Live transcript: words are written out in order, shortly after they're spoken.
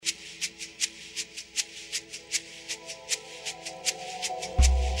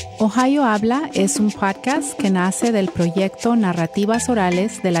Ohio Habla es un podcast que nace del proyecto Narrativas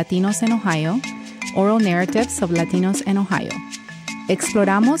Orales de Latinos en Ohio, Oral Narratives of Latinos in Ohio.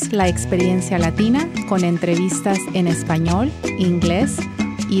 Exploramos la experiencia latina con entrevistas en español, inglés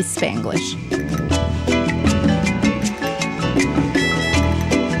y Spanglish.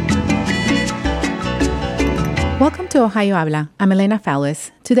 Welcome to Ohio Habla. I'm Elena Fowlis.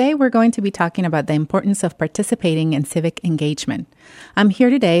 Today we're going to be talking about the importance of participating in civic engagement. I'm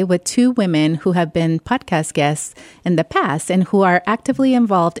here today with two women who have been podcast guests in the past and who are actively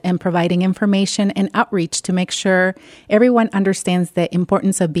involved in providing information and outreach to make sure everyone understands the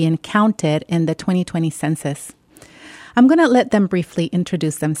importance of being counted in the 2020 census. I'm going to let them briefly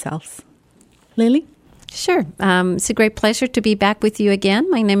introduce themselves. Lily? Sure. It's a great pleasure to be back with you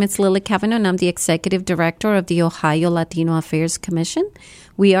again. My name is Lily Kavanaugh, and I'm the Executive Director of the Ohio Latino Affairs Commission.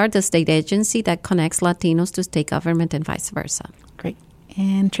 We are the state agency that connects Latinos to state government and vice versa. Great.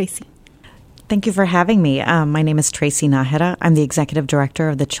 And Tracy? Thank you for having me. My name is Tracy Nahera. I'm the Executive Director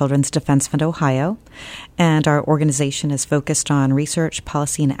of the Children's Defense Fund Ohio, and our organization is focused on research,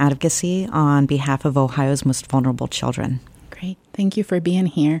 policy, and advocacy on behalf of Ohio's most vulnerable children. Great. Thank you for being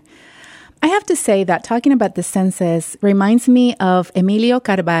here. I have to say that talking about the census reminds me of Emilio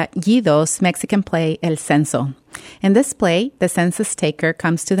Carballido's Mexican play El Censo. In this play, the census taker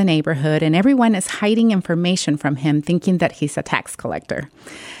comes to the neighborhood and everyone is hiding information from him, thinking that he's a tax collector.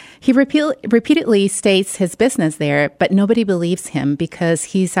 He repeatedly states his business there, but nobody believes him because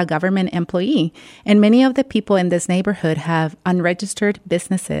he's a government employee. And many of the people in this neighborhood have unregistered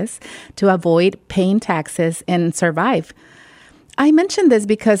businesses to avoid paying taxes and survive. I mention this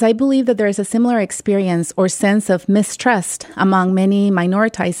because I believe that there is a similar experience or sense of mistrust among many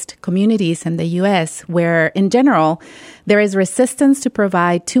minoritized communities in the U.S., where, in general, there is resistance to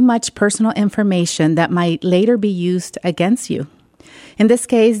provide too much personal information that might later be used against you. In this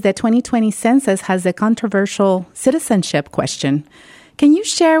case, the 2020 census has a controversial citizenship question. Can you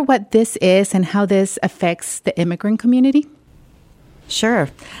share what this is and how this affects the immigrant community? Sure.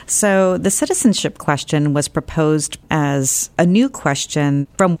 So the citizenship question was proposed as a new question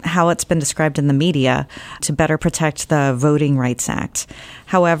from how it's been described in the media to better protect the Voting Rights Act.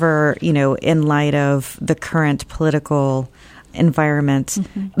 However, in light of the current political environment,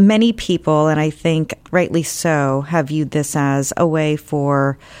 many people, and I think rightly so, have viewed this as a way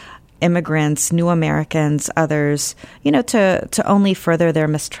for immigrants, new Americans, others, to only further their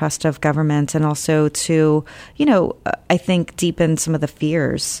mistrust of government and also to, I think deepen some of the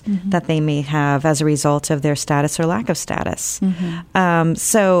fears that they may have as a result of their status or lack of status.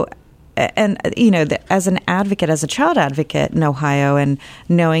 As an advocate, as a child advocate in Ohio, and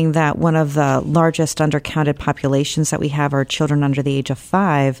knowing that one of the largest undercounted populations that we have are children under the age of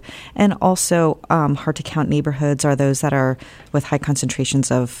 5, and also hard to count neighborhoods are those that are with high concentrations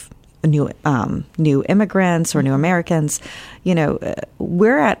of new immigrants or new Americans,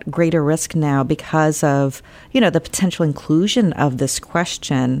 we're at greater risk now because of, the potential inclusion of this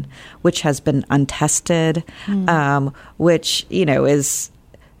question, which has been untested, which, is,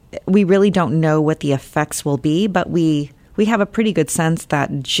 we really don't know what the effects will be, but we have a pretty good sense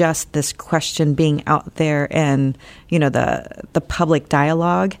that just this question being out there and, the public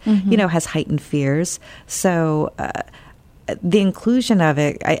dialogue, has heightened fears. So, the inclusion of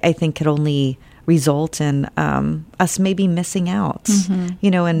it, I think, could only result in us maybe missing out,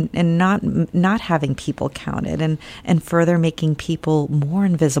 and not having people counted, and further making people more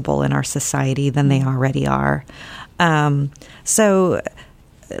invisible in our society than they already are. So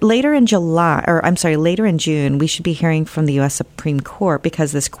later in June, we should be hearing from the U.S. Supreme Court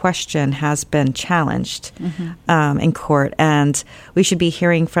because this question has been challenged in court, and we should be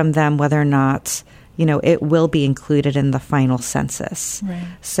hearing from them whether or not it will be included in the final census. Right.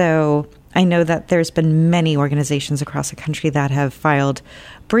 So I know that there's been many organizations across the country that have filed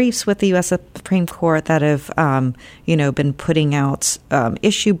briefs with the U.S. Supreme Court that have, been putting out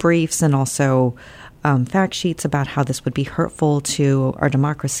issue briefs and also fact sheets about how this would be hurtful to our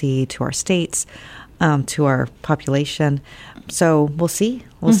democracy, to our states, to our population. So we'll see.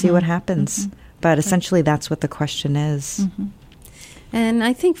 We'll see what happens. But essentially, that's what the question is. And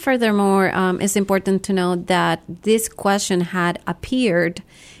I think furthermore, it's important to know that this question had appeared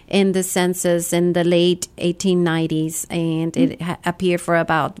in the census in the late 1890s, and it appeared for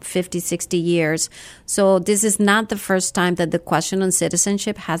about 50, 60 years. So this is not the first time that the question on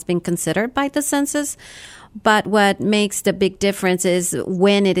citizenship has been considered by the census. But what makes the big difference is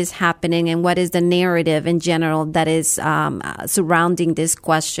when it is happening and what is the narrative in general that is surrounding this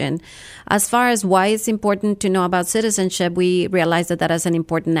question. As far as why it's important to know about citizenship, we realize that is an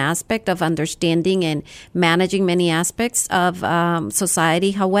important aspect of understanding and managing many aspects of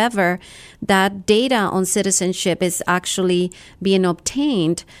society. However, that data on citizenship is actually being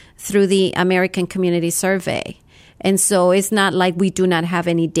obtained through the American Community Survey. And so it's not like we do not have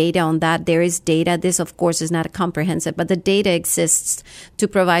any data on that. There is data. This, of course, is not comprehensive, but the data exists to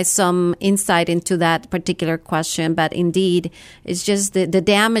provide some insight into that particular question. But indeed, it's just the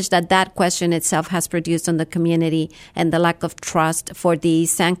damage that question itself has produced on the community and the lack of trust for the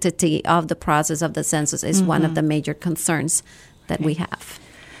sanctity of the process of the census is one of the major concerns that we have.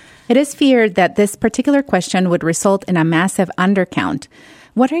 It is feared that this particular question would result in a massive undercount.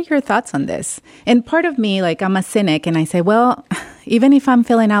 What are your thoughts on this? And part of me, like, I'm a cynic, and I say, well, even if I'm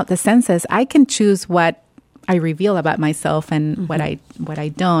filling out the census, I can choose what I reveal about myself and what I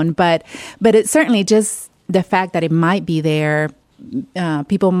don't. But it's certainly just the fact that it might be there.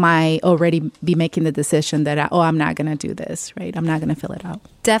 People might already be making the decision that, I'm not going to do this, right? I'm not going to fill it out.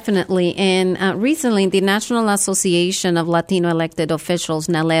 Definitely. And recently, the National Association of Latino Elected Officials,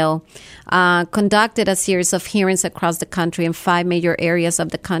 NALEO, conducted a series of hearings across the country in 5 major areas of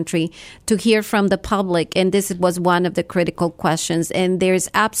the country to hear from the public. And this was one of the critical questions. And there's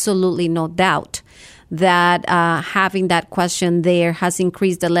absolutely no doubt that having that question there has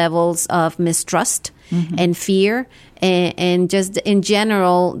increased the levels of mistrust and fear. And just in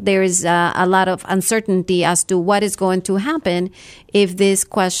general, there is a lot of uncertainty as to what is going to happen if this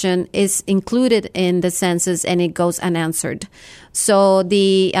question is included in the census and it goes unanswered. So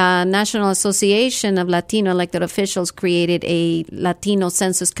the National Association of Latino Elected Officials created a Latino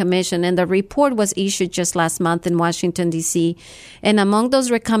Census Commission, and the report was issued just last month in Washington, D.C. And among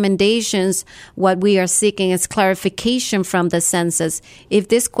those recommendations, what we are seeking is clarification from the census. If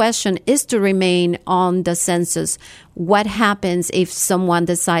this question is to remain on the census, what happens if someone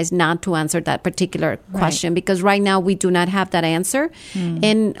decides not to answer that particular question? Because right now we do not have that answer.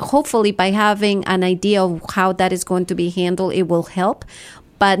 And hopefully by having an idea of how that is going to be handled, it will help.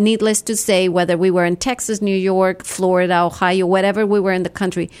 But needless to say, whether we were in Texas, New York, Florida, Ohio, whatever we were in the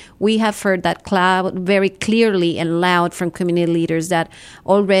country, we have heard that very clearly and loud from community leaders that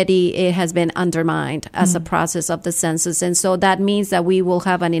already it has been undermined as a process of the census. And so that means that we will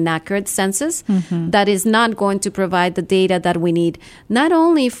have an inaccurate census that is not going to provide the data that we need, not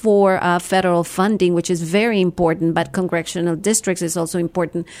only for federal funding, which is very important, but congressional districts is also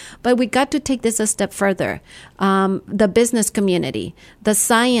important. But we got to take this a step further. The business community, the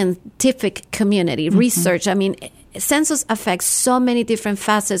scientific community, research. I mean, census affects so many different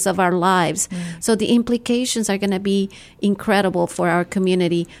facets of our lives. So the implications are going to be incredible for our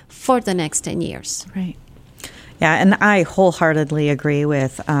community for the next 10 years. Right. Yeah, and I wholeheartedly agree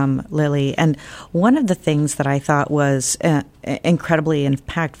with Lily. And one of the things that I thought was incredibly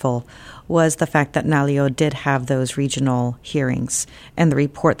impactful was the fact that NALEO did have those regional hearings, and the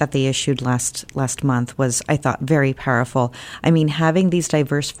report that they issued last month was, I thought, very powerful. I mean, having these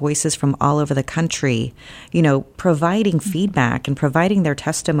diverse voices from all over the country, providing feedback and providing their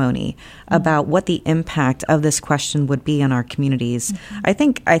testimony about what the impact of this question would be on our communities. I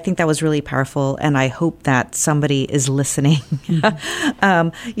think that was really powerful, and I hope that somebody is listening.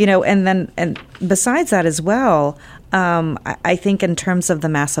 And besides that as well, I think in terms of the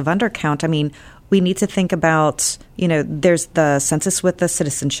massive undercount, I mean, we need to think about, there's the census with the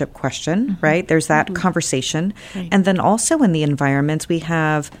citizenship question, right? There's that conversation. Right. And then also in the environment, we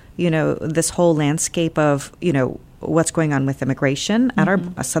have, this whole landscape of, what's going on with immigration at our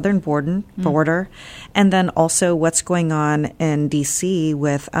southern border, and then also what's going on in D.C.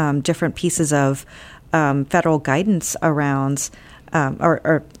 with different pieces of federal guidance around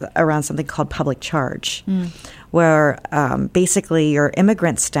or around something called public charge, where basically your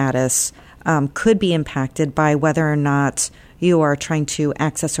immigrant status could be impacted by whether or not you are trying to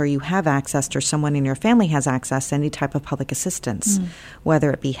access or you have accessed or someone in your family has access to any type of public assistance, whether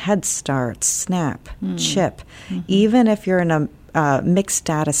it be Head Start, SNAP, CHIP. Even if you're in a mixed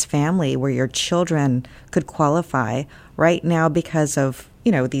status family where your children could qualify right now because of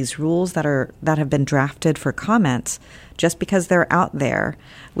these rules that have been drafted for comments, just because they're out there.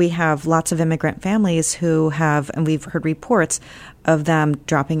 We have lots of immigrant families who have, and we've heard reports of them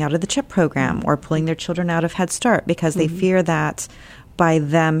dropping out of the CHIP program or pulling their children out of Head Start because they fear that by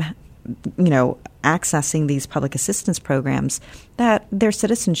them, accessing these public assistance programs, that their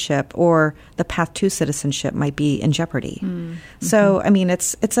citizenship or the path to citizenship might be in jeopardy. So, I mean,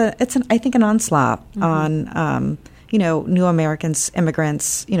 it's I think an onslaught on new Americans,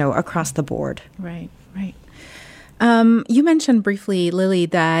 immigrants, across the board. Right. Right. You mentioned briefly, Lily,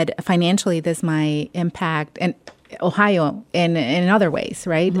 that financially this might impact Ohio in other ways,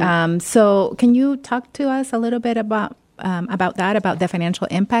 right? So can you talk to us a little bit about that, about the financial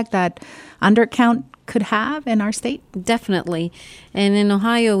impact that undercount could have in our state? Definitely. And in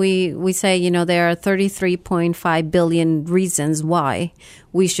Ohio, we say, there are 33.5 billion reasons why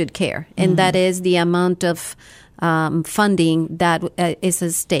we should care. And that is the amount of funding that is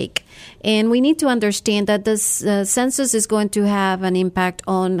at stake. And we need to understand that this census is going to have an impact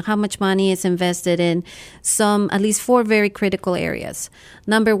on how much money is invested in at least 4 very critical areas.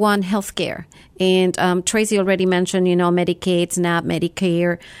 Number one, healthcare. And Tracy already mentioned, Medicaid, SNAP,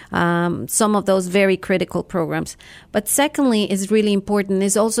 Medicare, some of those very critical programs. But secondly, is really important,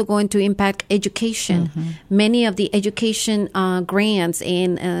 is also going to impact education. Many of the education grants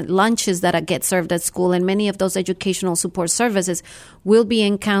and lunches that get served at school and many of those educational support services will be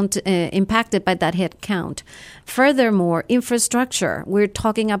impacted by that head count. Furthermore, infrastructure. We're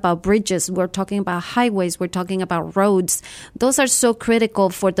talking about bridges. We're talking about highways. We're talking about roads. Those are so critical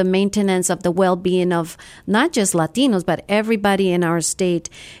for the maintenance of the well-being of not just Latinos, but everybody in our state.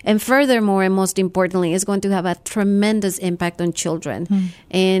 And furthermore, and most importantly, it's going to have a tremendous impact on children.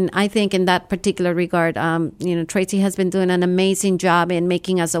 And I think in that particular regard, Tracy has been doing an amazing job in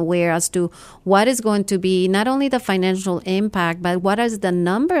making us aware as to what is going to be not only the financial impact, but what is the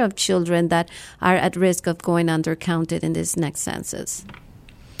number of children that are at risk of going undercounted in this next census.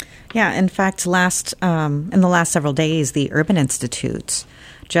 Yeah, in fact, in the last several days, the Urban Institute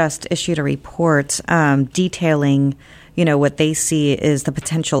just issued a report detailing, what they see is the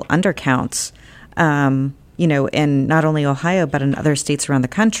potential undercounts, in not only Ohio, but in other states around the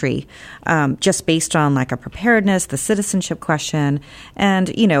country, just based on like a preparedness, the citizenship question,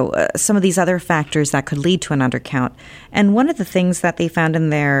 and, some of these other factors that could lead to an undercount. And one of the things that they found in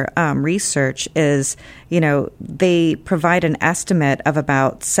their research is, they provide an estimate of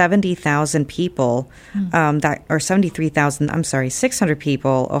about 70,000 people, 600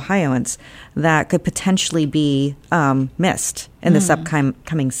 people, Ohioans, that could potentially be missed in this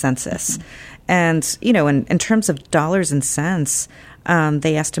upcoming census. And, in terms of dollars and cents,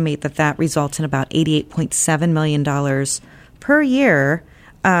 they estimate that results in about $88.7 million per year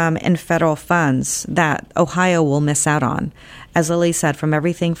in federal funds that Ohio will miss out on. As Lily said, from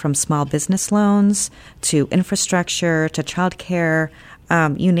everything from small business loans to infrastructure to child care,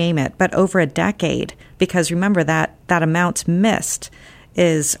 you name it. But over a decade, because remember that amount missed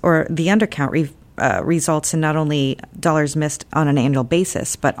or the undercount results in not only dollars missed on an annual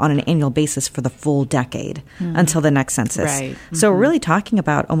basis, but on an annual basis for the full decade until the next census. Right. So we're really talking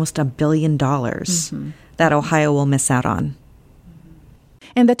about almost $1 billion that Ohio will miss out on.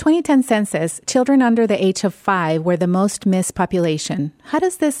 In the 2010 census, children under the age of 5 were the most missed population. How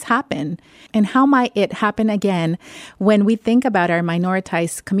does this happen? And how might it happen again when we think about our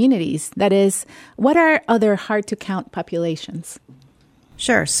minoritized communities? That is, what are other hard-to-count populations?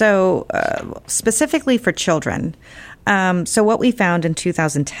 Sure. So specifically for children, so what we found in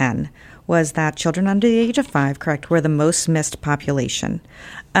 2010 was that children under the age of 5, were the most missed population.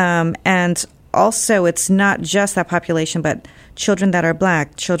 And also, it's not just that population, but children that are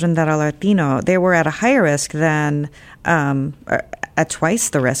Black, children that are Latino, they were at a higher risk than at twice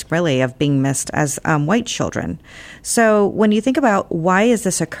the risk, really, of being missed as white children. So when you think about why is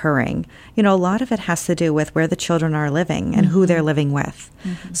this occurring, a lot of it has to do with where the children are living and who they're living with.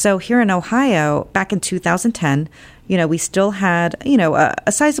 So here in Ohio, back in 2010, we still had,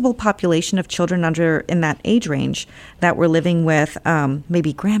 a sizable population of children in that age range that were living with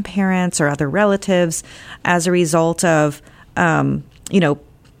maybe grandparents or other relatives as a result of,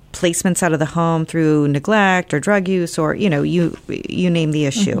 placements out of the home through neglect or drug use or, you name the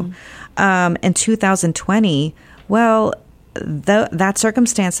issue. In 2020, that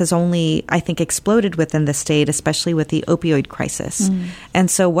circumstance has only, I think, exploded within the state, especially with the opioid crisis. And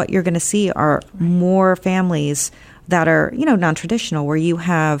so what you're going to see are more families that are, non-traditional, where you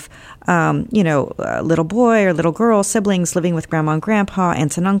have, a little boy or little girl, siblings living with grandma and grandpa,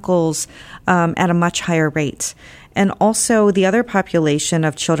 aunts and uncles, at a much higher rate. And also the other population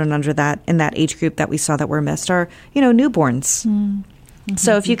of children in that age group that we saw that were missed are, newborns.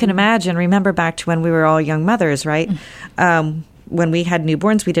 So if you can imagine, remember back to when we were all young mothers, right? When we had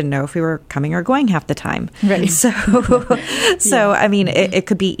newborns, we didn't know if we were coming or going half the time. Right. So I mean, it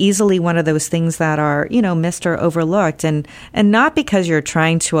could be easily one of those things that are, missed or overlooked. And not because you're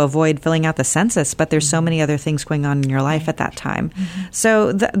trying to avoid filling out the census, but there's so many other things going on in your life at that time.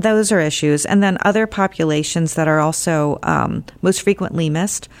 So those are issues. And then other populations that are also most frequently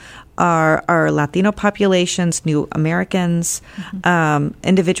missed our Latino populations, new Americans,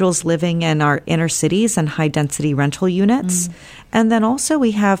 individuals living in our inner cities and high-density rental units. And then also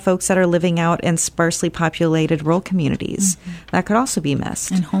we have folks that are living out in sparsely populated rural communities. That could also be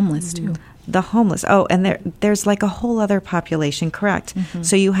missed. And homeless, too. The homeless. Oh, and there's like a whole other population, correct.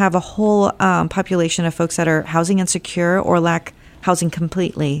 So you have a whole population of folks that are housing insecure or lack housing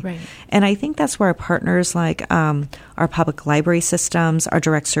completely. Right. And I think that's where our partners like our public library systems, our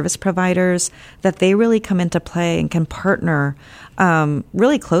direct service providers, that they really come into play and can partner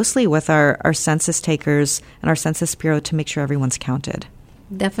really closely with our census takers and our Census Bureau to make sure everyone's counted.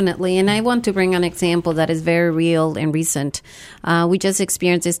 Definitely. And I want to bring an example that is very real and recent. We just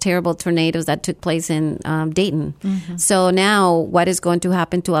experienced these terrible tornadoes that took place in Dayton. So now what is going to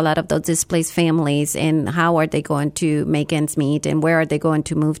happen to a lot of those displaced families, and how are they going to make ends meet, and where are they going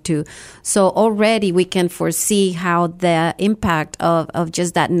to move to? So already we can foresee how the impact of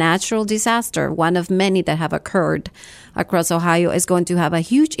just that natural disaster, one of many that have occurred across Ohio, is going to have a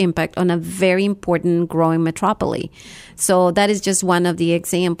huge impact on a very important growing metropolis. So that is just one of the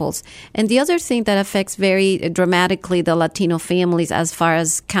examples. And the other thing that affects very dramatically the Latino families as far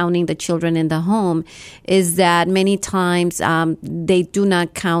as counting the children in the home is that many times they do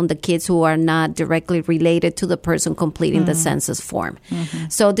not count the kids who are not directly related to the person completing the census form.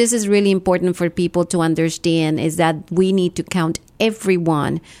 So this is really important for people to understand, is that we need to count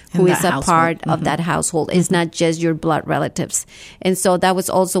everyone who is a part of that household. It's not just your blood relatives. And so that was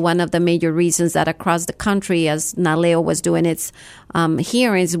also one of the major reasons that across the country, as NALEO was doing its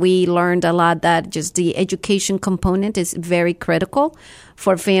hearings, we learned a lot that just the education component is very critical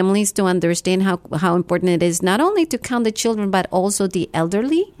for families to understand how important it is not only to count the children, but also the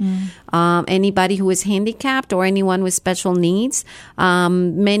elderly, anybody who is handicapped or anyone with special needs.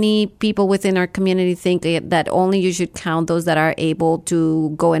 Many people within our community think that only you should count those that are able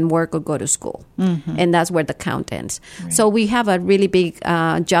to go and work or go to school. And that's where the count ends. Right. So we have a really big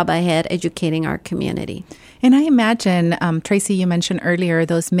job ahead educating our community. And I imagine, Tracy, you mentioned earlier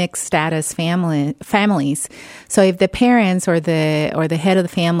those mixed status families. So if the parents or the head of the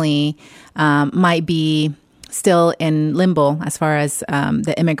family might be still in limbo as far as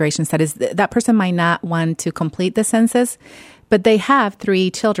the immigration status, that person might not want to complete the census, but they have 3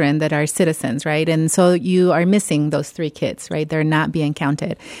 children that are citizens, right? And so you are missing those 3 kids, right? They're not being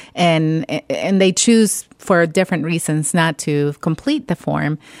counted. And they choose for different reasons not to complete the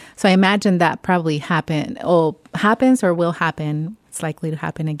form. So I imagine that probably happens or will happen. It's likely to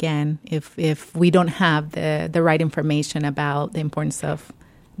happen again if we don't have the right information about the importance of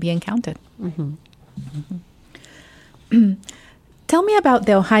being counted. Tell me about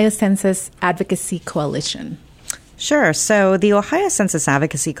the Ohio Census Advocacy Coalition. Sure. So the Ohio Census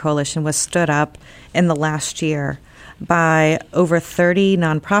Advocacy Coalition was stood up in the last year by over 30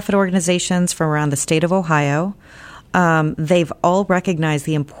 nonprofit organizations from around the state of Ohio. They've all recognized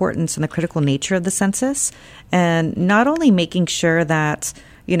the importance and the critical nature of the census, and not only making sure that,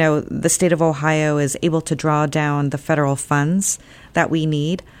 the state of Ohio is able to draw down the federal funds that we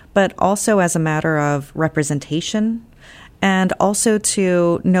need, but also as a matter of representation, and also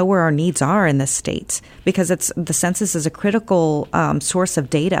to know where our needs are in this state, because the census is a critical source of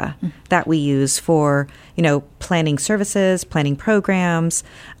data that we use for, planning services, planning programs,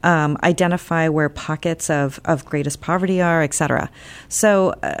 identify where pockets of greatest poverty are, et cetera.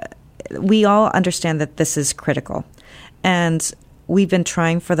 So we all understand that this is critical. And we've been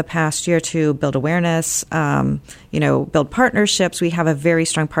trying for the past year to build awareness, build partnerships. We have a very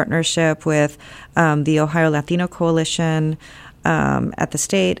strong partnership with the Ohio Latino Coalition at the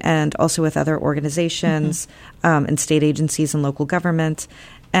state, and also with other organizations and state agencies and local government,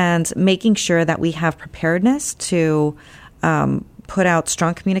 and making sure that we have preparedness to put out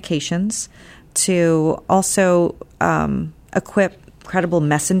strong communications, to also equip credible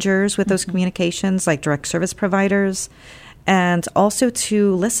messengers with those communications, like direct service providers, and also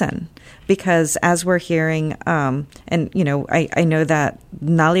to listen, because as we're hearing, I know that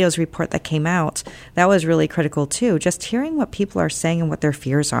NALEO's report that came out, that was really critical too, just hearing what people are saying and what their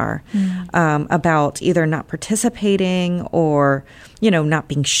fears are about either not participating or, not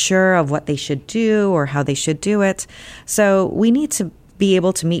being sure of what they should do or how they should do it. So we need to be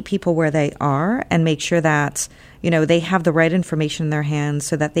able to meet people where they are and make sure that they have the right information in their hands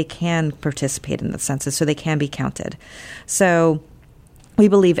so that they can participate in the census, so they can be counted. So we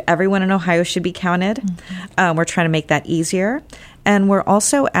believe everyone in Ohio should be counted. We're trying to make that easier. And we're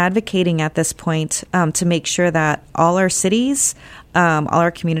also advocating at this point to make sure that all our cities, all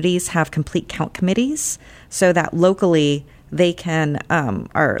our communities have complete count committees, so that locally they can,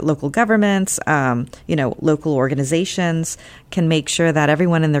 our local governments, local organizations can make sure that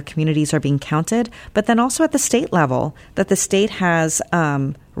everyone in their communities are being counted. But then also at the state level, that the state has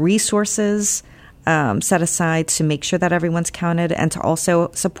resources set aside to make sure that everyone's counted, and to also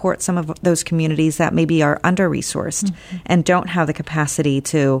support some of those communities that maybe are under-resourced and don't have the capacity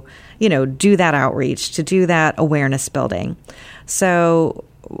to, do that outreach, to do that awareness building. So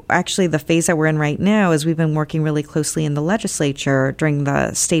actually the phase that we're in right now is we've been working really closely in the legislature during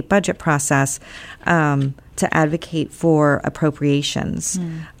the state budget process to advocate for appropriations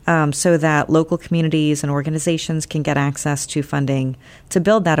so that local communities and organizations can get access to funding to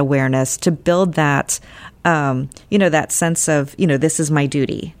build that awareness, to build that, that sense of, this is my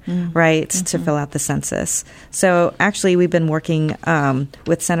duty, right, to fill out the census. So actually we've been working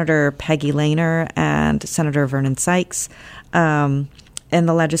with Senator Peggy Lehner and Senator Vernon Sykes in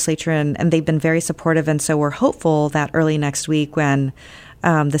the legislature, and they've been very supportive. And so we're hopeful that early next week when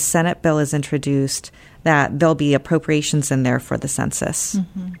the Senate bill is introduced, that there'll be appropriations in there for the census.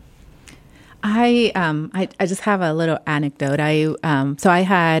 I just have a little anecdote. So I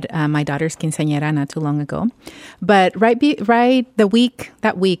had my daughter's quinceañera not too long ago, but right that week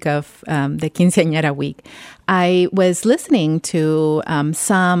of the quinceañera week, I was listening to in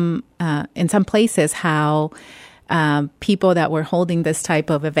some places how people that were holding this type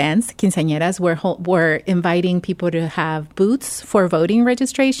of events, quinceañeras, were inviting people to have booths for voting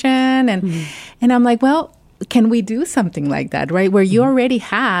registration. And I'm like, well, can we do something like that, right? Where you already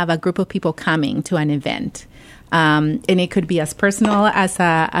have a group of people coming to an event. And it could be as personal as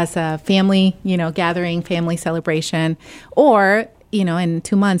a family, gathering, family celebration, or in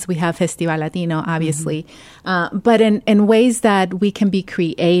 2 months we have Festival Latino, obviously, but in ways that we can be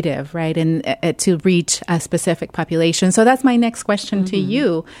creative, right, and to reach a specific population. So that's my next question to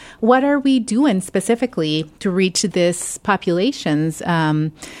you. What are we doing specifically to reach these populations,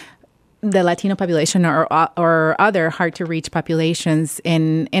 the Latino population or other hard-to-reach populations?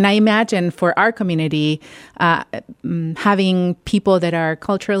 And I imagine for our community, having people that are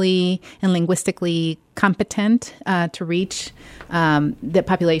culturally and linguistically competent to reach the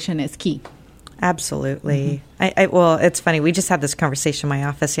population is key. Absolutely. Well, it's funny. We just had this conversation in my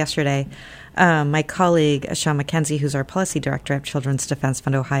office yesterday. My colleague, Sean McKenzie, who's our policy director at Children's Defense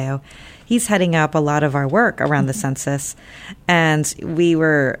Fund Ohio, he's heading up a lot of our work around the census. And we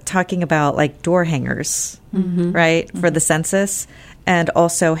were talking about like door hangers, right, for the census, and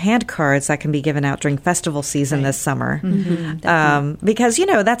also hand cards that can be given out during festival season this summer. Because,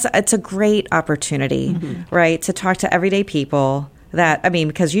 it's a great opportunity, right, to talk to everyday people.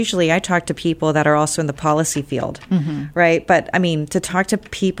 Because usually I talk to people that are also in the policy field, right? But, to talk to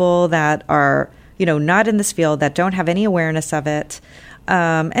people that are, not in this field, that don't have any awareness of it,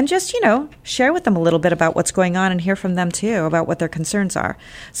 and just, share with them a little bit about what's going on and hear from them, too, about what their concerns are.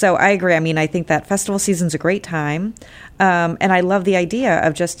 So I agree. I think that festival season's a great time, and I love the idea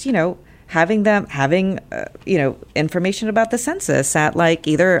of just, having information about the census at like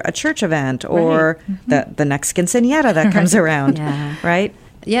either a church event or the next quinceañera that comes around, right?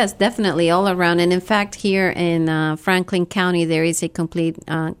 Yes, definitely, all around. And in fact, here in Franklin County, there is a complete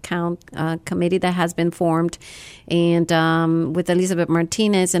count committee that has been formed. And with Elizabeth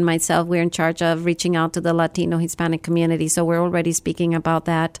Martinez and myself, we're in charge of reaching out to the Latino Hispanic community. So we're already speaking about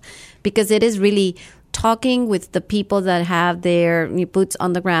that because it is really talking with the people that have their boots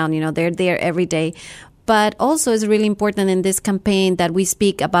on the ground, they're there every day. But also it's really important in this campaign that we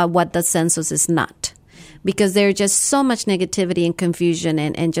speak about what the census is not. Because there's just so much negativity and confusion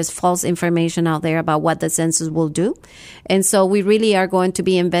and just false information out there about what the census will do. And so we really are going to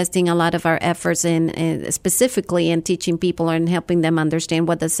be investing a lot of our efforts in specifically in teaching people and helping them understand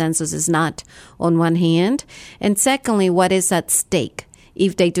what the census is not on one hand. And secondly, what is at stake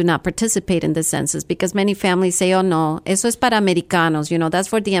if they do not participate in the census, because many families say, oh, no, eso es para americanos, that's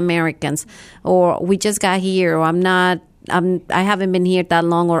for the Americans, or we just got here, or I haven't been here that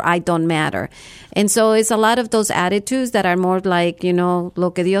long, or I don't matter. And so it's a lot of those attitudes that are more like,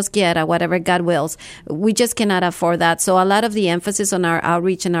 lo que Dios quiera, whatever God wills. We just cannot afford that. So a lot of the emphasis on our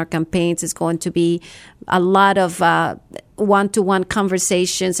outreach and our campaigns is going to be a lot of one-to-one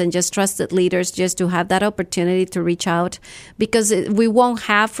conversations and just trusted leaders just to have that opportunity to reach out, because we won't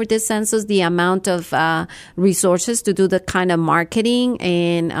have for this census the amount of resources to do the kind of marketing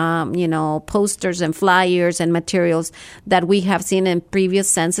and, posters and flyers and materials that we have seen in previous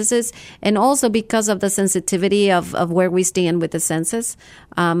censuses. And also because of the sensitivity of where we stand with the census,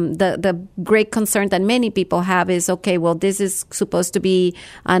 the great concern that many people have is, okay, well, this is supposed to be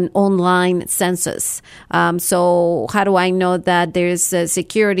an online census. So how do I I know that there's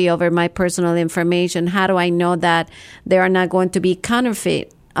security over my personal information? How do I know that there are not going to be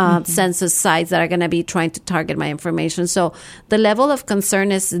counterfeit census sites that are going to be trying to target my information? So the level of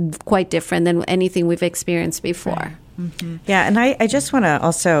concern is quite different than anything we've experienced before. Right. Mm-hmm. Yeah, and I just want to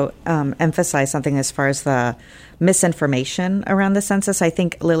also emphasize something as far as the misinformation around the census. I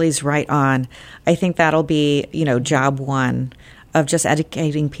think Lily's right on. I think that'll be, job one of just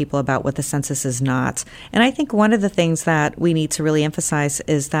educating people about what the census is not. And I think one of the things that we need to really emphasize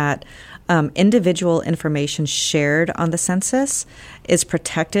is that individual information shared on the census is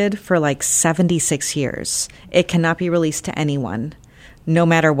protected for like 76 years. It cannot be released to anyone, no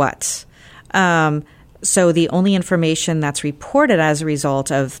matter what. So the only information that's reported as a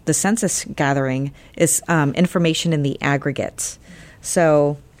result of the census gathering is information in the aggregate.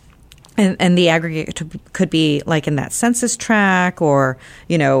 So, and the aggregate could be like in that census tract or,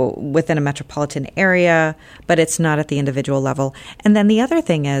 within a metropolitan area, but it's not at the individual level. And then the other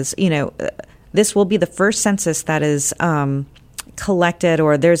thing is, this will be the first census that is collected,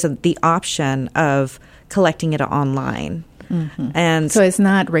 or there's the option of collecting it online. Mm-hmm. And so it's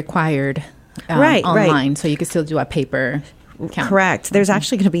not required. Online, so you can still do a paper count. Correct. There's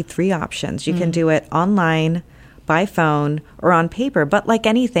actually going to be 3 options. You can do it online, by phone, or on paper. But like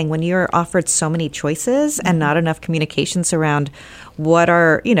anything, when you're offered so many choices and not enough communications around what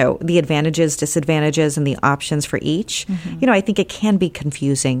are, the advantages, disadvantages, and the options for each, I think it can be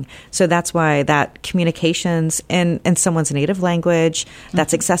confusing. So that's why that communications in someone's native language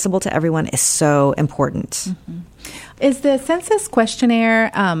that's accessible to everyone is so important. Mm-hmm. Is the census questionnaire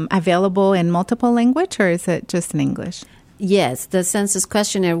available in multiple language, or is it just in English? Yes, the census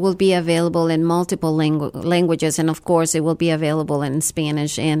questionnaire will be available in multiple languages, and of course, it will be available in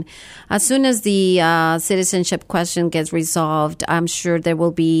Spanish. And as soon as the citizenship question gets resolved, I'm sure there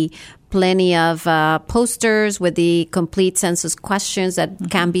will be plenty of posters with the complete census questions that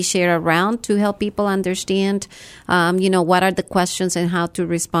can be shared around to help people understand, what are the questions and how to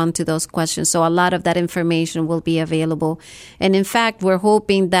respond to those questions. So a lot of that information will be available. And in fact, we're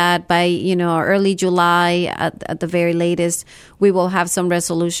hoping that by, early July at the very latest, we will have some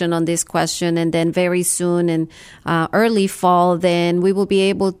resolution on this question. And then very soon in early fall, then we will be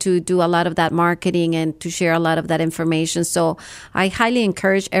able to do a lot of that marketing and to share a lot of that information. So I highly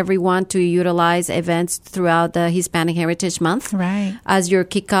encourage everyone to utilize events throughout the Hispanic Heritage Month as your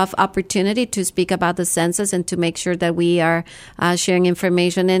kickoff opportunity to speak about the census and to make sure that we are sharing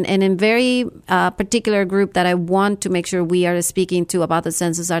information. And in very particular group that I want to make sure we are speaking to about the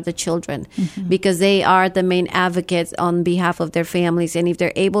census are the children, because they are the main advocates on behalf of their families. And if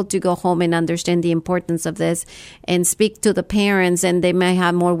they're able to go home and understand the importance of this and speak to the parents, and they may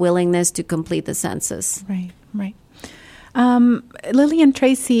have more willingness to complete the census. Right. Lily and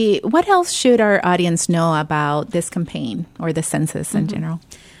Tracy, what else should our audience know about this campaign or the census in general?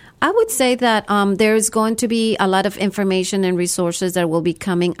 I would say that there is going to be a lot of information and resources that will be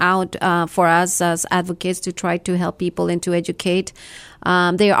coming out for us as advocates to try to help people and to educate.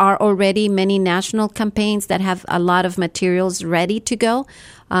 There are already many national campaigns that have a lot of materials ready to go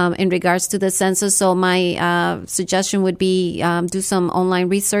in regards to the census. So my suggestion would be do some online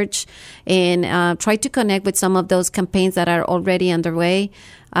research and try to connect with some of those campaigns that are already underway.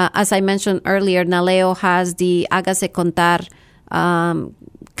 As I mentioned earlier, NALEO has the Hágase Contar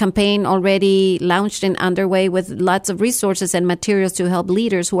campaign already launched and underway with lots of resources and materials to help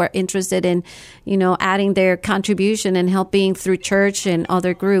leaders who are interested in, adding their contribution and helping through church and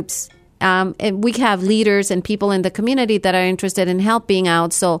other groups. And we have leaders and people in the community that are interested in helping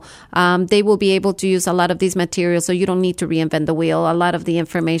out. So they will be able to use a lot of these materials. So you don't need to reinvent the wheel. A lot of the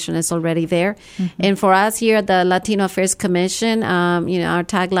information is already there. And for us here at the Latino Affairs Commission, our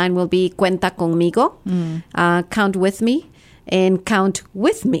tagline will be Cuenta conmigo, count with me. And count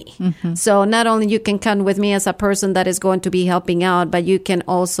with me. So not only you can count with me as a person that is going to be helping out, but you can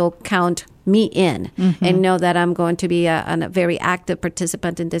also count me in and know that I'm going to be a very active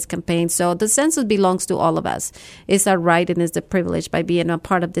participant in this campaign. So the census belongs to all of us. It's our right and it's a privilege by being a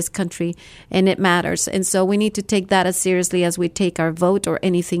part of this country, and it matters. And so we need to take that as seriously as we take our vote or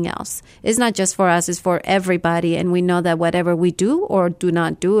anything else. It's not just for us, it's for everybody. And we know that whatever we do or do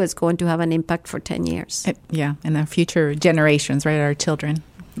not do is going to have an impact for 10 years. And our future generations, right? Our children.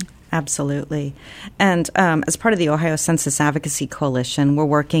 Absolutely. And as part of the Ohio Census Advocacy Coalition, we're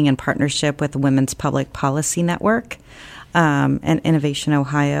working in partnership with the Women's Public Policy Network and Innovation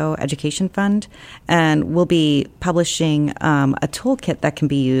Ohio Education Fund. And we'll be publishing a toolkit that can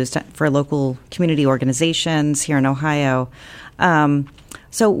be used for local community organizations here in Ohio.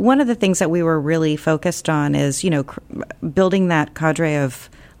 So one of the things that we were really focused on is, building that cadre of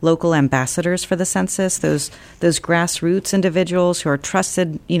local ambassadors for the census, those grassroots individuals who are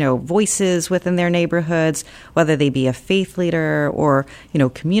trusted, voices within their neighborhoods, whether they be a faith leader or,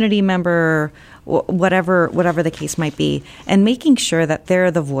 community member, whatever the case might be, and making sure that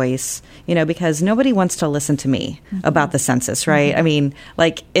they're the voice, because nobody wants to listen to me about the census, right? I mean,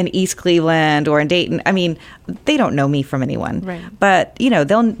 like in East Cleveland or in Dayton, they don't know me from anyone. Right. But,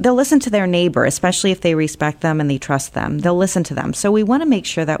 they'll listen to their neighbor, especially if they respect them and they trust them. They'll listen to them. So we want to make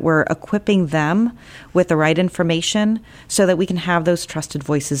sure that we're equipping them with the right information so that we can have those trusted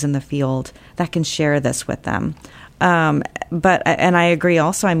voices in the field that can share this with them. But I agree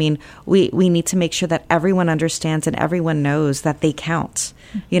also, we need to make sure that everyone understands and everyone knows that they count.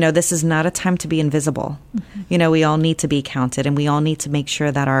 This is not a time to be invisible. We all need to be counted, and we all need to make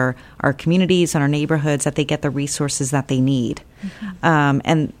sure that our communities and our neighborhoods, that they get the resources that they need.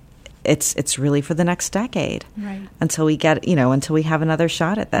 And it's really for the next decade, right, until we get, until we have another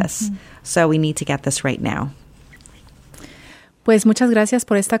shot at this. So we need to get this right now. Pues muchas gracias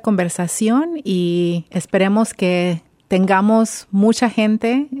por esta conversación y esperemos que tengamos mucha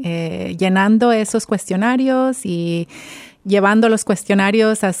gente llenando esos cuestionarios y llevando los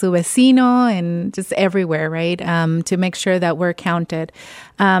cuestionarios a su vecino and just everywhere, right? To make sure that we're counted.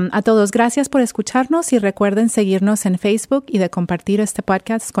 A todos, gracias por escucharnos y recuerden seguirnos en Facebook y de compartir este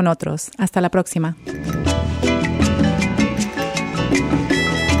podcast con otros. Hasta la próxima.